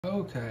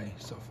Okay,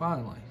 so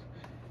finally,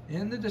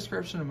 in the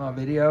description of my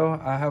video,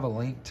 I have a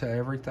link to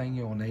everything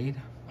you'll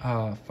need.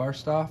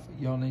 First off,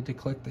 you'll need to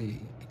click the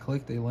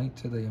link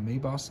to the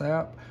Amiibos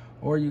app,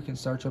 or you can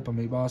search up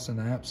Amiibos in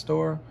the App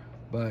Store,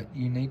 but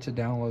you need to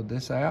download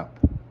this app,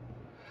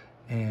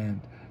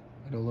 and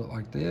it'll look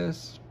like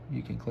this.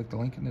 You can click the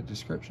link in the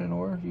description,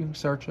 or you can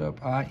search up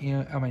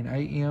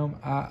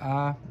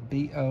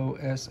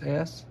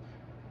Amiiboss,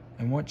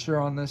 and once you're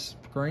on this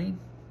screen,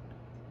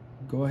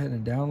 go ahead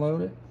and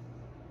download it.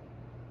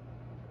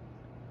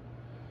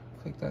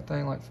 Click that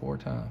thing like 4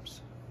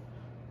 times.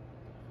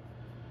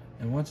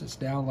 And once it's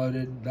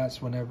downloaded, that's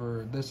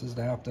whenever, this is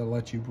the app that'll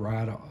let you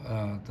write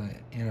the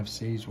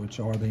NFCs, which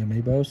are the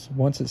Amiibos.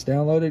 Once it's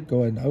downloaded,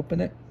 go ahead and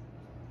open it.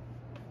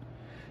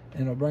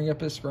 And it'll bring up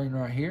this screen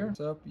right here.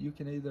 So you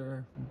can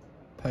either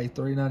pay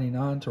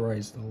 $3.99 to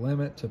raise the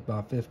limit to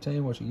buy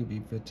 15, which will give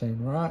you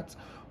 15 rights,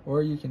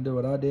 or you can do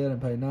what I did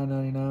and pay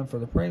 $9.99 for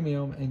the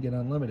premium and get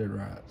unlimited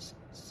rights.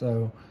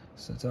 So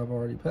since I've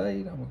already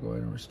paid, I'm gonna go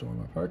ahead and restore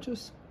my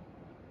purchase.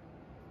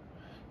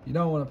 If you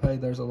don't want to pay,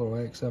 there's a little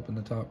X up in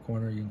the top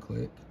corner you can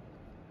click.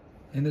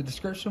 In the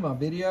description of my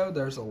video,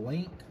 there's a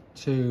link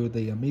to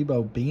the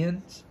Amiibo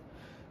bins.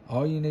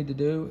 All you need to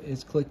do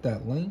is click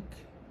that link,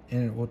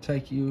 and it will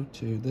take you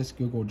to this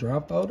Google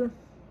Drive folder.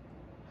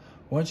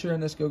 Once you're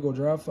in this Google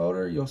Drive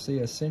folder, you'll see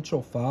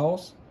Essential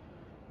Files.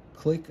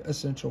 Click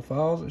Essential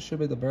Files. It should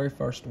be the very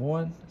first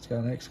one. It's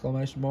got an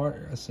exclamation mark,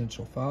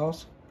 Essential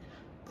Files.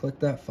 Click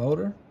that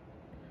folder.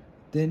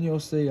 Then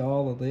you'll see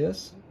all of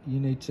this. You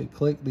need to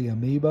click the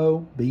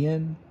Amiibo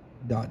bin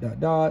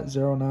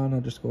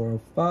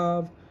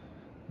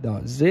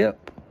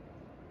 .09_05.zip.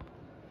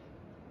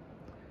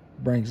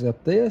 Brings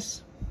up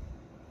this.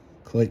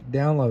 Click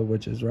download,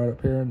 which is right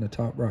up here in the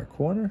top right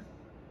corner.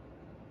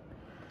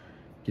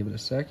 Give it a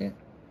second.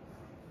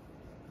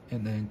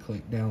 And then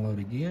click download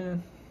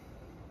again.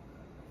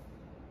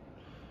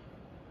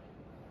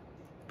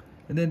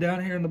 And then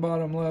down here in the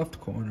bottom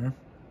left corner,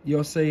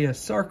 you'll see a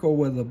circle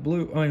with a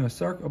blue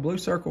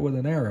circle with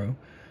an arrow.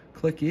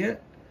 Click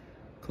it,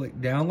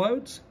 click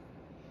downloads,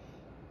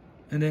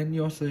 and then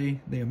you'll see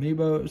the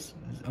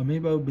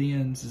Amiibo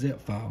bins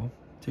zip file,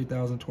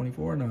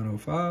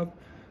 2024-905.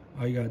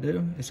 All you gotta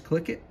do is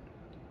click it,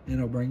 and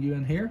it'll bring you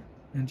in here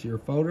into your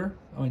folder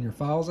on your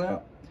Files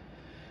app.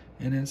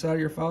 And inside of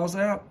your Files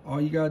app,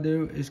 all you gotta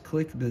do is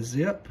click the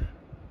zip,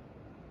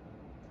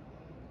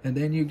 and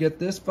then you get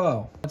this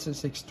file. Once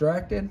it's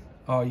extracted,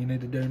 all you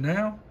need to do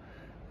now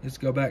is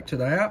go back to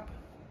the app.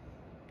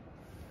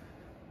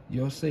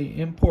 You'll see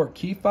import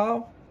key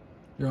file.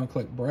 You're gonna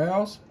click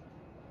browse,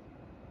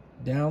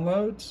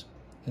 downloads,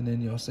 and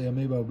then you'll see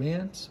Amiibo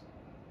bins.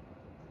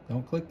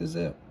 Don't click the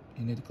zip.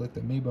 You need to click the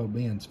Amiibo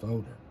bins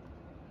folder.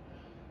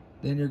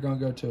 Then you're gonna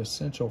go to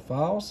essential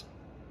files.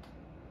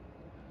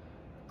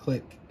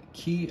 Click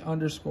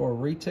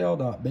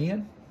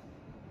key_retail.bin.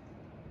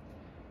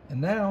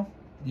 And now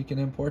you can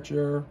import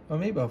your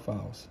Amiibo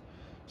files.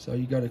 So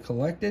you go to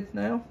collected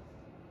now.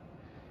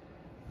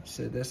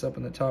 See this up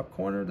in the top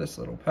corner, this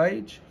little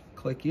page.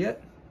 Click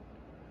it.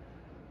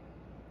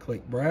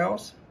 Click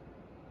browse,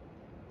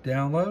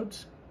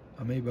 downloads,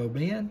 Amiibo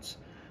bins,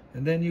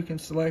 and then you can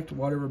select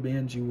whatever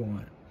bins you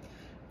want.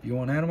 If you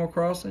want Animal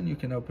Crossing, you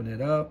can open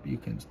it up. You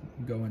can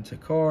go into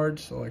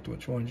cards, select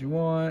which ones you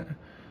want.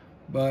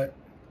 But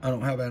I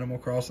don't have Animal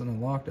Crossing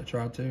unlocked. I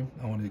tried to.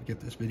 I wanted to get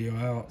this video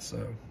out,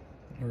 so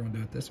we're gonna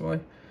do it this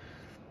way.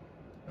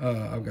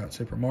 I've got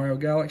Super Mario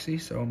Galaxy,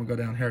 so I'm gonna go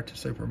down here to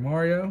Super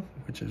Mario,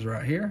 which is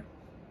right here.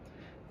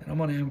 And I'm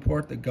gonna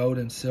import the gold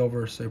and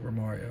silver Super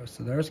Mario.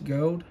 So there's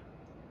gold,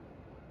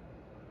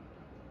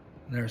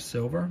 and there's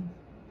silver.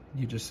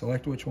 You just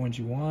select which ones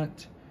you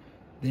want.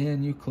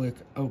 Then you click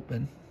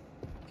open,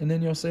 and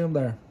then you'll see them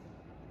there.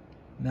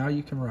 Now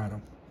you can write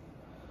them.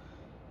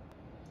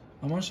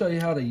 I'm gonna show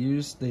you how to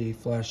use the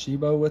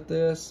Flashiibo with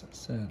this,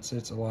 since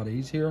it's a lot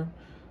easier.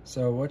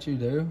 So what you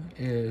do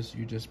is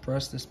you just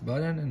press this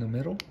button in the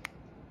middle.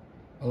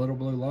 A little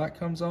blue light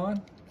comes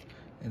on,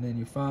 and then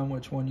you find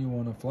which one you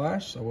want to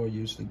flash. So we'll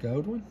use the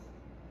gold one.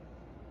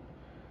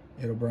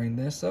 It'll bring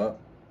this up,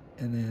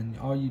 and then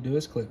all you do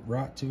is click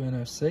Write to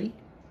NFC.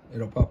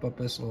 It'll pop up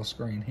this little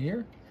screen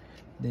here.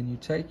 Then you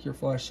take your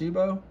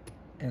Flashiibo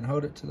and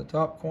hold it to the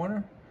top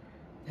corner,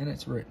 and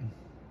it's written.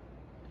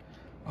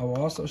 I will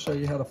also show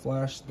you how to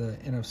flash the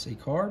NFC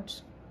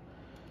cards.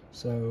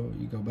 So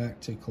you go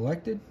back to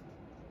collected.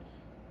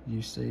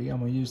 You see, I'm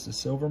gonna use the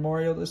silver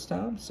Mario this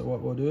time. So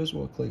what we'll do is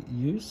we'll click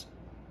use.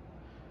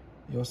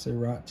 You'll see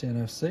Write to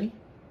NFC.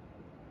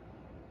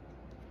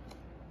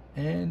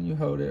 And you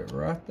hold it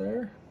right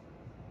there.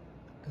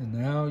 And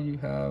now you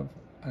have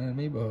an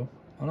Amiibo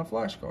on a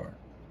flash card.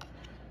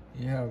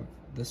 You have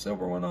the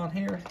silver one on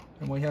here,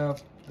 and we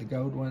have the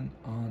gold one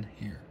on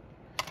here.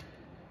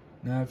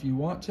 Now if you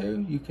want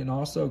to, you can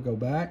also go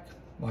back.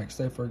 Like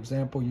say for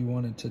example, you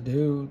wanted to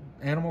do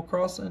Animal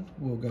Crossing,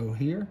 we'll go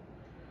here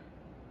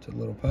to the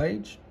little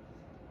page,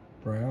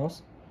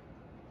 browse,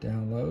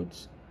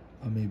 downloads,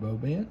 Amiibo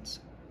bins,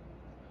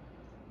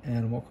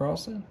 Animal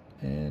Crossing,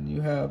 And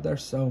you have,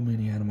 there's so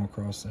many Animal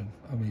Crossing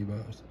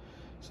Amiibos.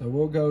 So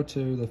we'll go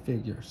to the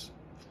figures,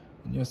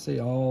 and you'll see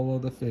all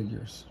of the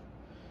figures.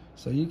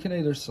 So you can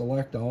either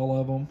select all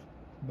of them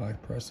by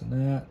pressing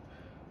that,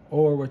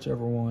 or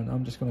whichever one.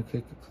 I'm just going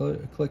to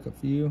click a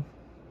few,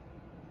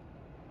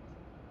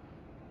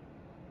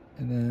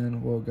 and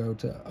then we'll go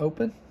to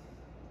open,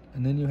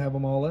 and then you have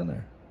them all in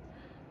there,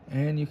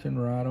 and you can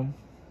write them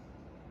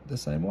the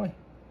same way.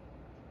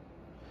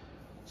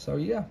 So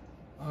yeah,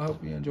 I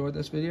hope you enjoyed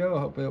this video.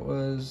 I hope it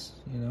was,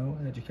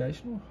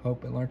 educational.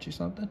 Hope it learned you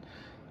something.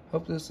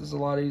 Hope this is a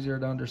lot easier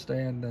to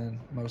understand than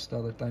most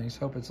other things.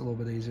 Hope it's a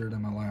little bit easier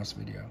than my last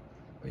video.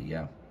 But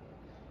yeah,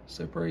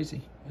 super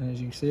easy. And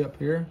as you can see up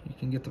here, you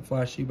can get the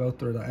Flashiibo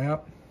through the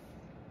app.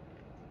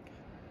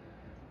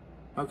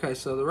 Okay,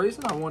 so the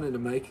reason I wanted to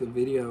make the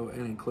video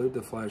and include the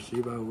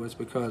Flashiibo was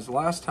because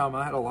last time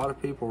I had a lot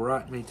of people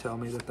write me, tell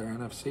me that their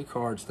NFC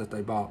cards that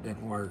they bought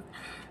didn't work.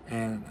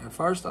 And at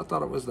first I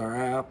thought it was their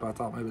app. I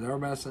thought maybe they were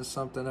messing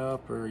something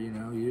up, or,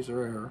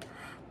 user error.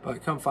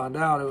 But come find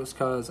out, it was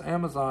because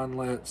Amazon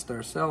lets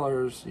their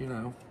sellers,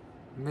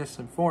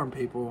 misinform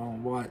people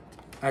on what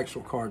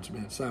actual cards are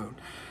being sold.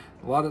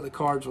 A lot of the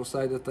cards will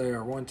say that they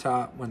are one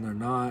type when they're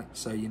not,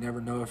 so you never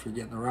know if you're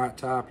getting the right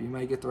type. You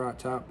may get the right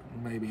type,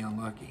 you may be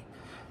unlucky.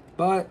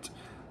 But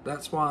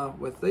that's why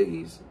with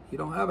these, you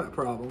don't have that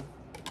problem.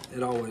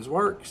 It always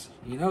works.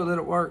 You know that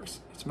it works.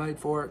 It's made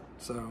for it,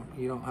 so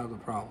you don't have the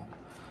problem.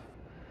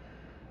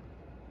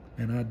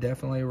 And I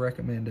definitely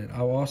recommend it.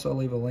 I'll also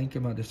leave a link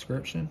in my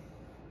description.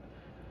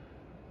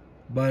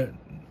 But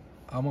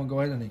I'm going to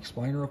go ahead and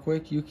explain real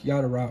quick. You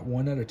got to write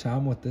one at a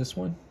time with this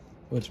one,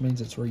 which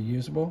means it's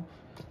reusable.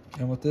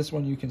 And with this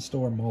one, you can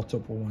store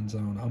multiple ones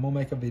on. I'm going to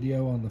make a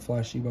video on the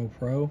Flashiibo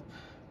Pro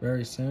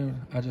very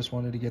soon. I just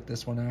wanted to get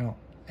this one out.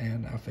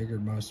 And I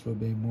figured most would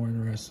be more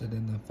interested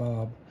in the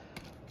FOB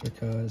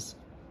because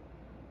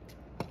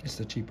it's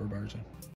the cheaper version.